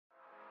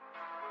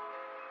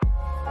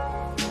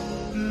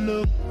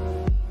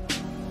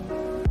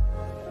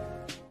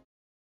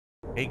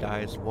Hey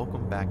guys,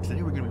 welcome back.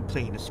 Today we're going to be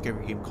playing a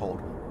scary game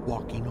called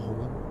Walking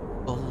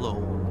Home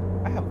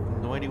Alone. I have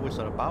no idea what it's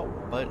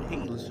about, but hey,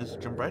 let's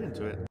just jump right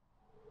into it.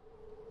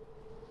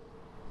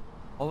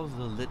 Follow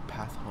the lit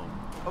path home.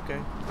 Okay.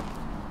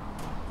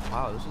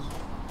 Wow, this is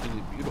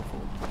really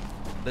beautiful.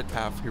 Lit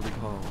path, here we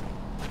go.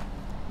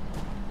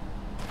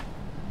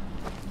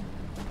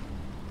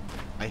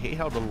 I hate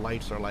how the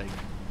lights are like...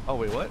 Oh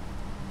wait, what?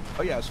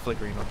 Oh yeah, it's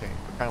flickering. Okay,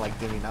 we're kind of like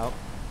dimming out.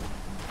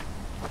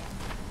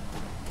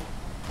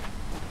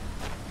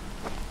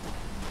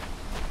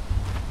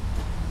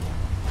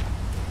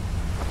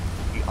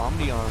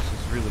 Ambiance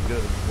is really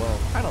good as well.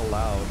 Kind of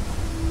loud.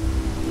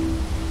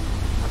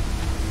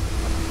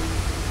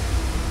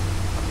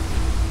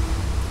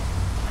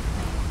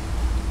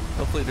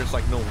 Hopefully there's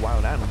like no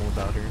wild animals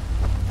out here,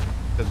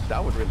 because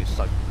that would really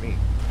suck for me.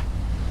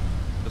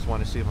 Just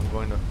want to see if I'm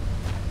going to...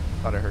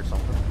 Thought I heard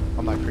something.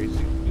 I'm not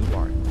crazy. You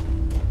are.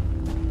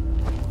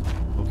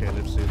 Okay,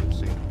 let's see.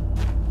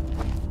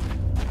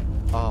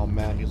 Oh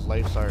man, these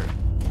lights are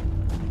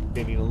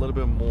getting a little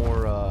bit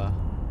more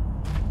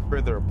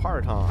further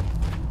apart, huh?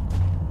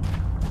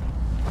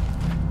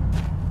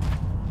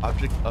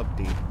 Object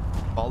update.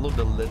 Follow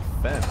the lit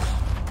fence.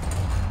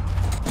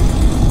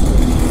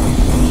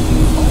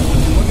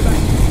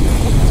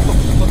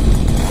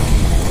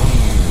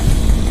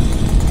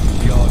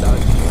 Yo, that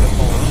was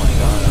beautiful. Oh my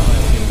god, I'm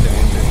not seeing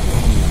anything.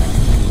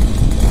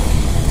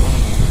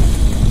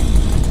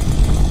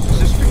 Is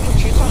this freaking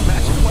chainsaw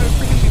massive? Why is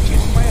freaking she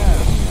chasing my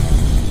ass?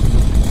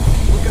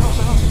 Look at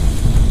house.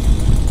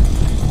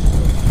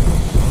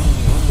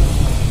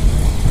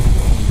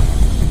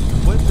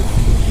 What the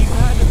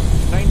keypad?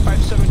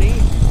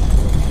 9578.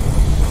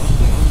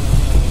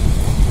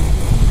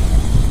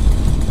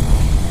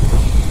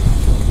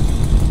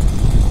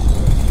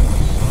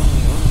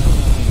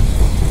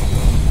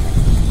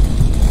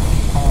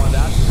 Oh,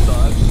 that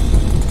sucks.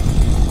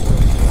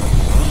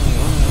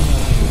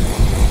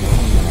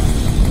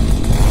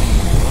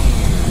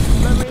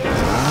 Let me in.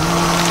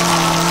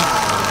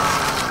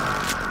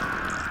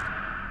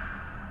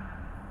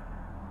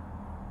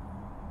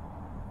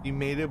 You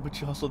made it, but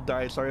you also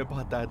died. Sorry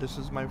about that. This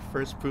is my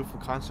first proof of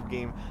concept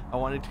game. I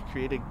wanted to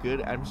create a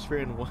good atmosphere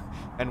and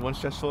one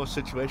stressful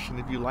situation.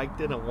 If you liked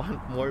it and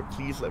want more,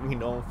 please let me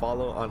know and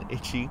follow on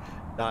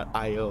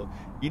itchy.io.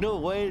 You know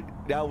what?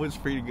 That was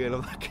pretty good.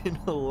 I'm not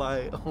gonna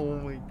lie. Oh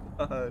my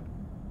god.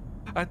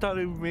 I thought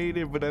it made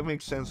it, but that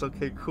makes sense.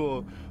 Okay,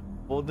 cool.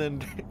 Well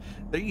then,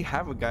 there you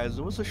have it, guys.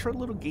 It was a short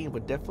little game,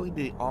 but definitely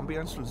the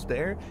ambiance was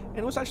there, and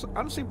it was actually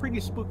honestly pretty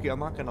spooky. I'm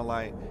not gonna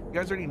lie. You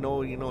guys already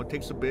know, it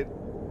takes a bit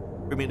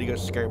for me to get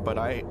scared, but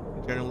I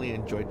generally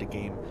enjoyed the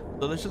game.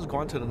 So let's just go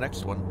on to the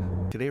next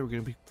one. Today we're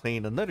going to be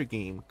playing another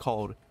game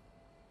called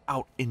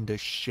Out in the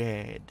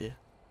Shed.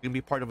 It's going to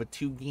be part of a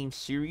 2-game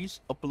series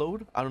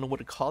upload. I don't know what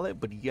to call it,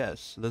 but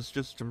yes, let's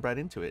just jump right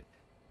into it.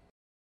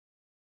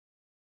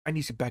 I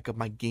need to back up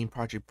my game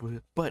project,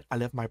 but I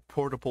left my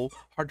portable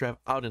hard drive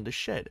out in the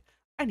shed.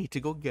 I need to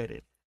go get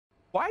it.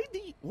 Why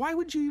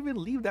would you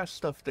even leave that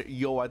stuff there?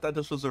 Yo, I thought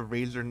this was a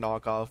Razer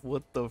knockoff.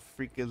 What the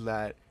freak is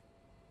that?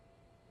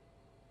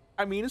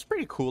 I mean, it's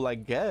pretty cool, I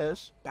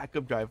guess.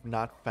 Backup drive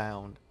not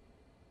found.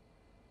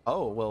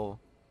 Oh, well.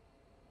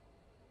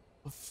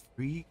 A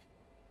freak?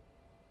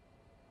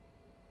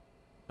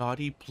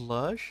 Naughty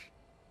plush?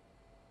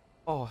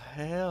 Oh,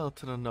 hell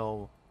to the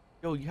no.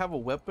 Yo, you have a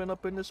weapon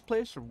up in this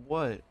place or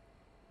what?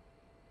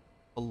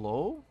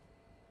 Hello?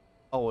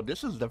 Oh, well,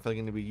 this is definitely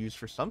going to be used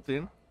for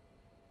something.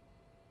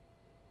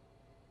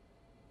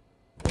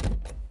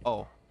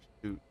 Oh,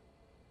 shoot.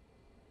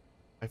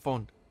 My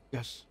phone.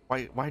 Yes.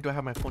 Why do I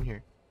have my phone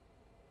here?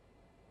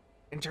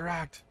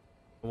 Interact.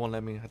 It won't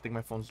let me. I think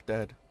my phone's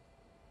dead.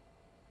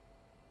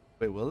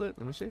 Wait, will it?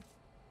 Let me see.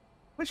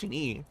 Pushing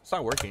E. It's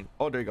not working.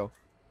 Oh, there you go.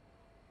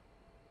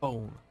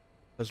 Phone.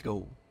 Let's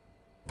go.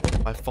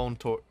 My phone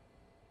tore.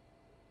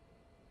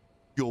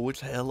 Yo,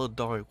 it's hella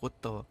dark. What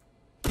the?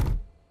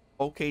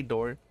 Okay,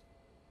 door.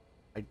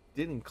 I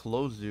didn't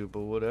close you,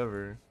 but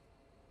whatever.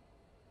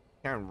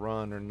 Can't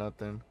run or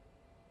nothing.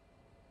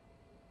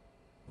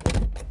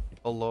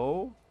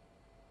 Hello?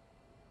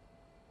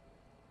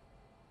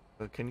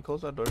 Can you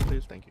close that door,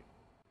 please? Thank you.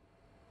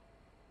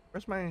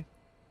 Where's my...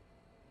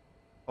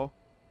 Oh.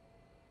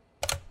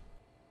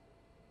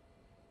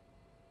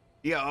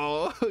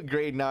 Yo,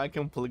 great. Now I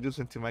can plug this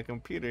into my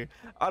computer.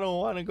 I don't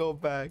want to go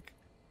back.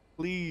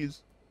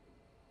 Please.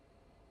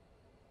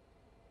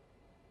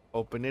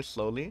 Open it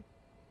slowly.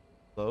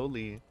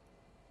 Slowly.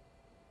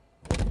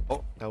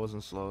 Oh, that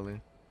wasn't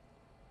slowly.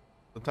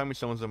 Don't tell me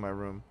someone's in my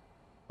room.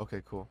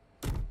 Okay, cool.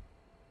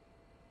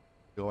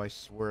 Yo, I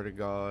swear to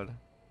God.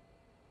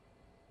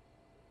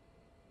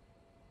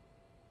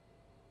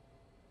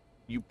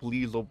 You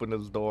please open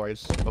this door.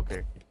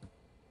 Okay.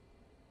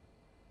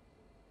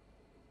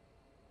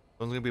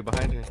 Someone's gonna be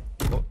behind you.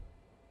 Oh.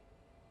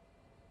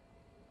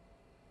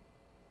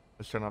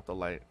 Let's turn off the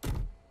light.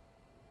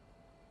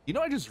 You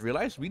know, I just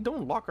realized we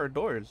don't lock our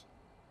doors.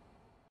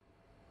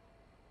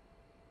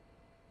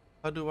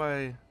 How do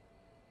I...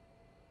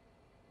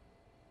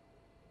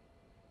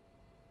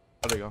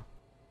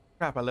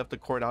 Crap, I left the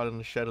cord out in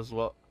the shed as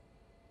well.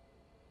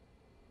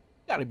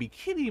 You gotta be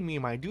kidding me,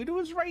 my dude. It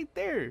was right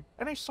there.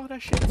 And I saw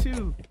that shit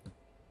too.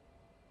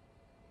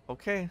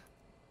 Okay.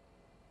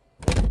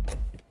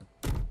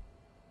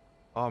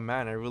 Oh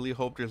man, I really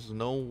hope there's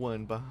no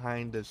one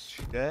behind this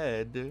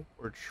shed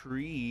or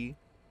tree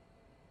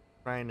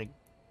trying to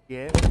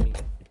get me.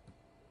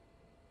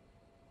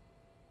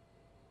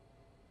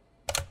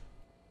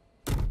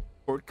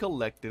 Cord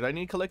collected. I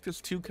need to collect this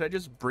too. Could I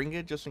just bring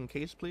it just in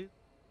case, please?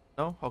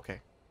 No?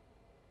 Okay.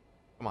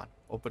 Come on.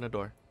 Open the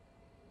door.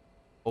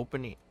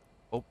 Open it.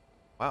 Oh,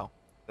 wow.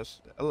 That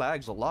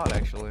lags a lot,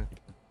 actually.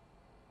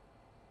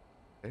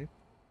 Okay.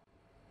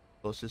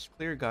 Coast is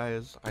clear,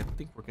 guys. I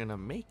think we're gonna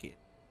make it.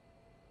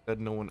 That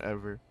no one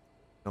ever.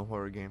 No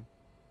horror game.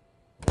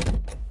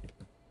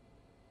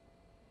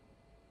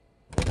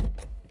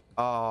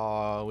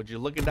 Oh, would you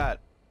look at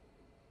that?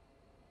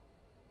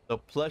 The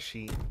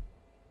plushie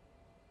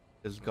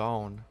is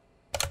gone.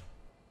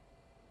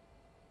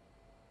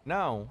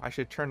 No, I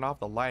should turn off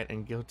the light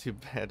and go to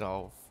bed.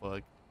 Oh,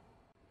 fuck.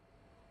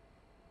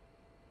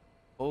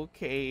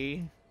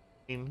 Okay.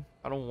 I mean,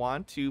 I don't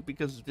want to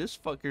because this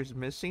fucker's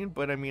missing,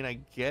 but I mean, I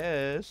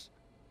guess.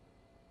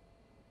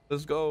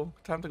 Let's go.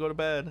 Time to go to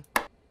bed.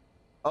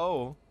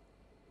 Oh.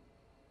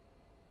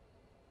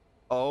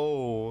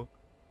 Oh.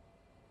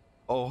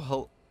 Oh,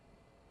 hell.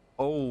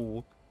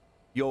 Oh.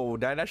 Yo,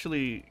 that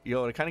actually,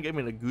 yo, it kind of gave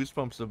me the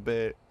goosebumps a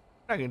bit.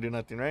 Not gonna do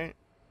nothing, right?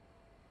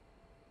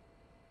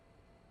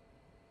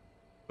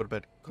 Go to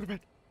bed. Go to bed.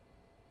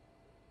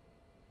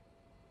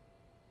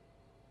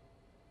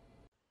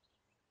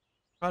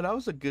 Oh, that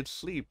was a good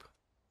sleep.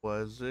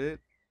 Was it?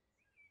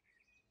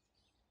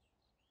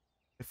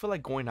 I feel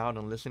like going out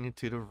and listening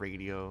to the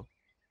radio.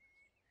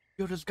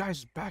 Yo, this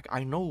guy's back.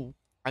 I know.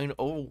 I know.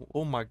 Oh,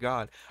 oh my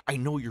God. I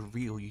know you're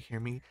real. You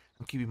hear me?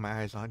 I'm keeping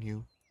my eyes on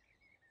you.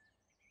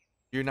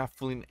 You're not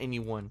fooling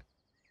anyone.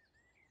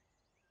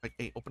 Like,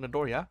 hey, open the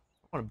door, yeah?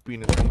 I want to be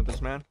in this room with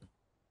this man.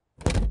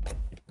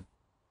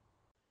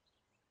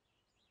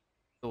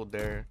 Still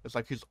there. It's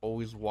like he's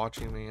always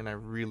watching me, and I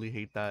really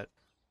hate that.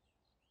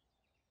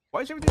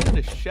 Why is everything in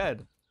the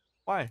shed?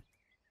 Why?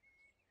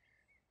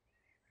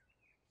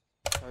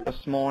 So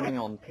this morning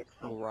on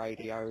Pixel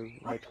Radio,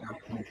 we're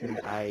talking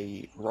to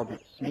a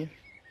Robert Smith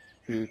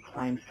who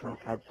claims to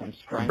have had some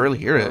strange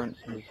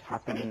occurrences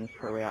happening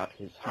throughout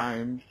his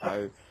home.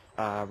 So,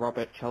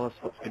 Robert, tell us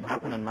what's been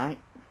happening, mate.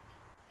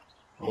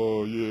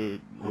 Oh, yeah,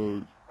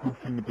 good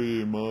thing to be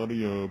here,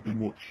 Marty. I've been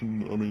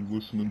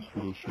listening to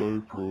the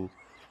show for a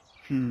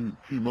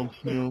few months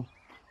now.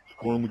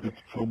 Finally get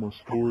to tell my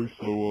story.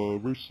 So,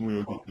 recently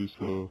I got this,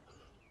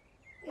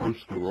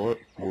 poster, right,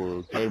 for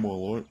a game I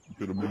like, a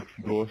bit of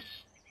merchandise.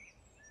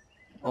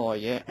 Oh,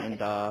 yeah, and,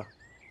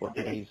 what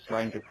do these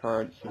strange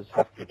occurrences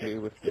have to do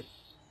with this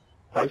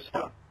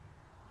poster?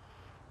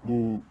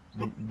 Well,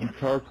 the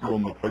character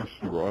on the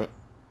poster, right,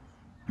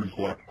 is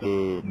like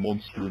the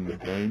monster in the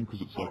game,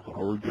 because it's like a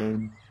horror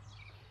game.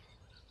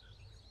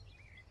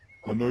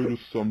 I notice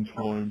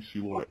sometimes he,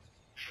 like,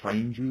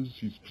 changes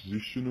his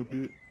position a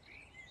bit,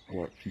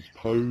 like his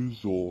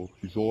pose or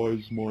his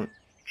eyes might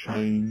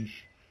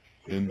change,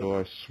 and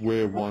I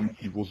swear once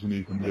he wasn't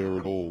even there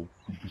at all.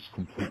 He just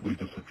completely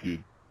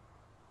disappeared.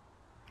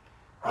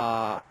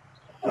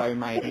 So,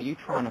 mate, are you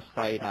trying to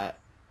say that,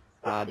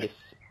 this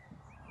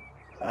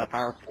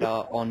character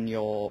on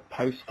your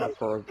poster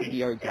for a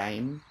video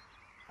game,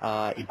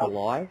 is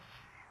alive?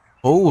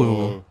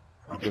 Oh.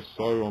 I guess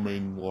so. I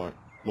mean,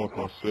 like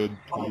I said,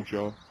 told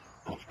ya.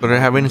 But they're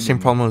having the same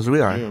problem as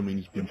we are. Yeah, I mean,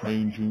 he's been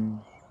changing.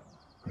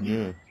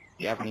 Yeah. Do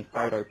you have any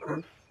photo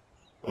proof?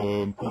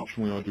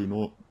 Unfortunately, I do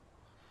not.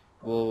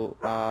 Well,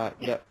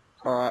 yep.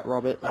 Alright,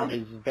 Robert, that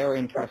is a very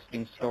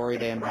interesting story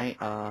there, mate.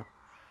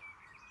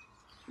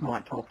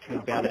 Might talk to you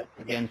about it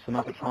again some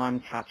other time,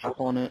 catch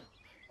up on it.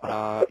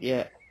 But,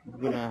 yeah,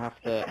 we're gonna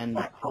have to end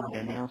that call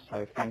there now,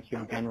 so thank you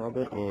again,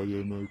 Robert. Oh,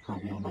 yeah, no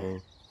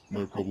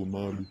problem,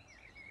 Marty.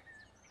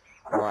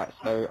 Alright,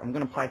 so I'm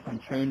gonna play some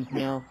tunes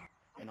now,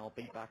 and I'll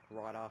be back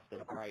right after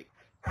the break.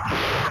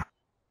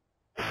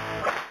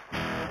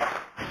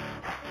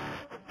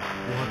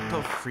 What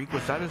the freak?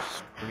 Was that a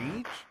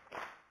screech?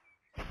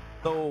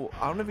 So,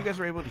 I don't know if you guys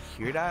were able to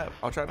hear that.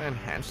 I'll try to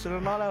enhance it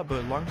and all that,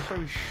 but long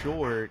story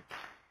short...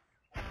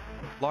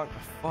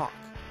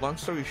 Long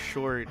story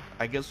short,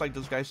 I guess like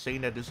this guy's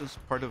saying that this is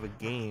part of a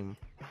game.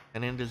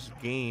 And in this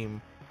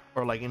game,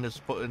 or like in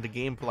the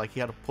game, like he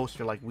had a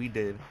poster like we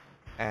did.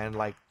 And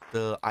like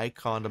the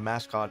icon, the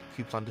mascot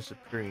keeps on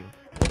disappearing.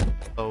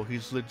 So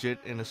he's legit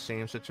in the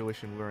same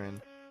situation we're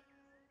in.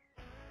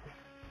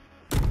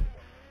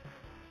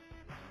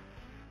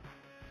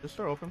 This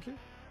door open, please?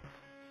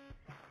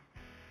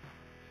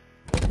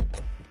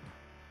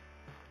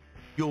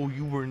 Yo,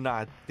 you were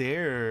not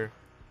there.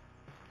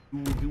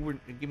 You were.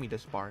 Give me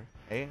this bar.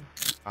 Hey.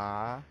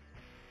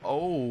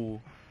 Oh.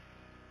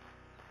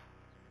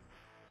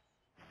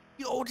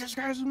 Yo, this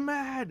guy's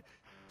mad.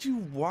 Do you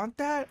want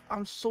that?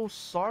 I'm so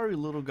sorry,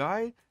 little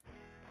guy.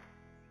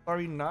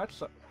 Sorry, not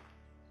so.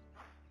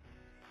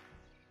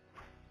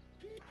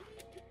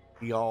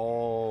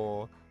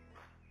 Yo.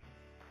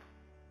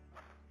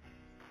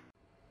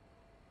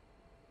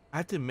 I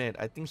have to admit,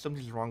 I think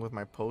something's wrong with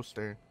my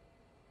poster.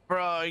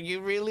 Bro,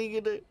 you really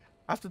gonna...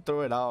 I have to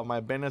throw it out. My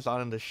banner's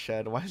out in the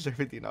shed. Why is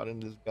everything out in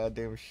this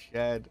goddamn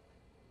shed?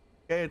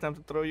 Okay, time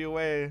to throw you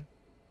away.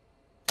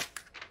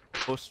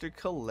 Poster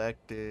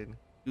collected.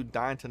 You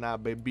dying tonight,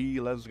 baby.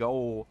 Let's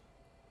go.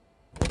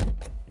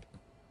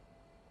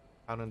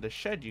 Out in the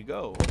shed you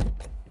go.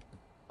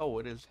 Oh,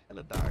 it is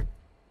hella dark.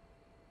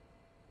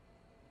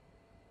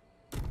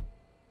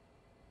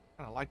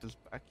 I like this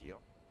back, yo.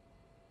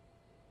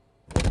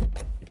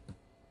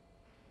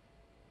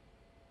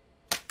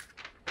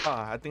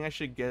 I think I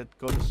should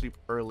go to sleep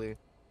early.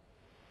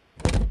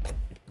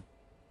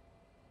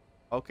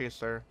 Okay,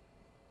 sir.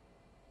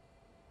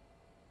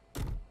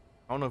 I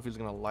don't know if he's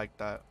gonna like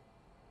that.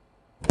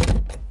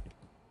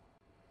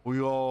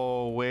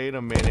 Yo, wait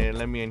a minute.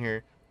 Let me in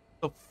here.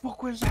 The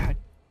fuck was that?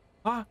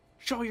 Huh?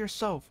 Show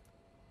yourself.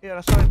 Yeah,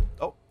 that's right.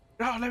 Oh,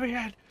 no, let me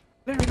in.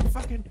 Let me in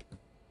fucking.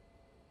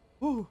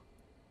 Ooh.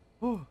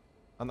 Ooh.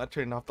 I'm not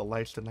turning off the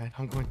lights tonight.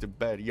 I'm going to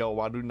bed. Yo,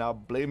 I do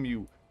not blame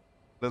you.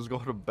 Let's go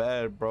to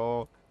bed,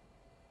 bro.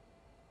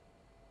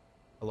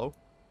 Hello?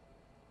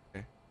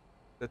 Okay.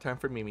 The time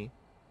for Mimi.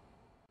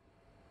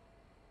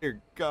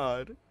 Dear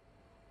God.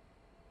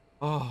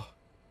 Oh.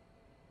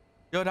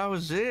 Yo, that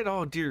was it?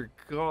 Oh, dear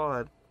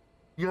God.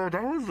 Yo,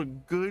 that was a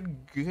good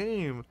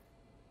game.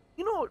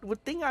 You know, the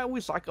thing I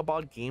always like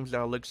about games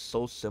that look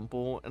so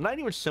simple, and not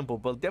even simple,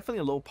 but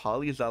definitely low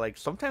poly, is that like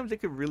sometimes they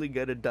could really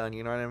get it done,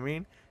 you know what I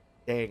mean?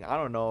 Dang, I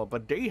don't know,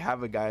 but there you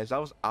have it, guys. I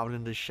was out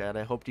in the shed.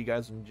 I hope you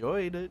guys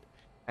enjoyed it.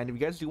 And if you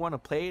guys do want to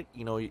play it,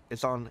 you know,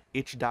 it's on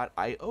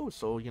itch.io,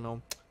 so, you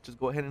know, just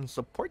go ahead and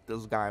support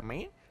this guy,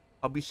 man.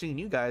 I'll be seeing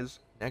you guys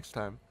next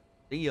time.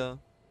 See ya.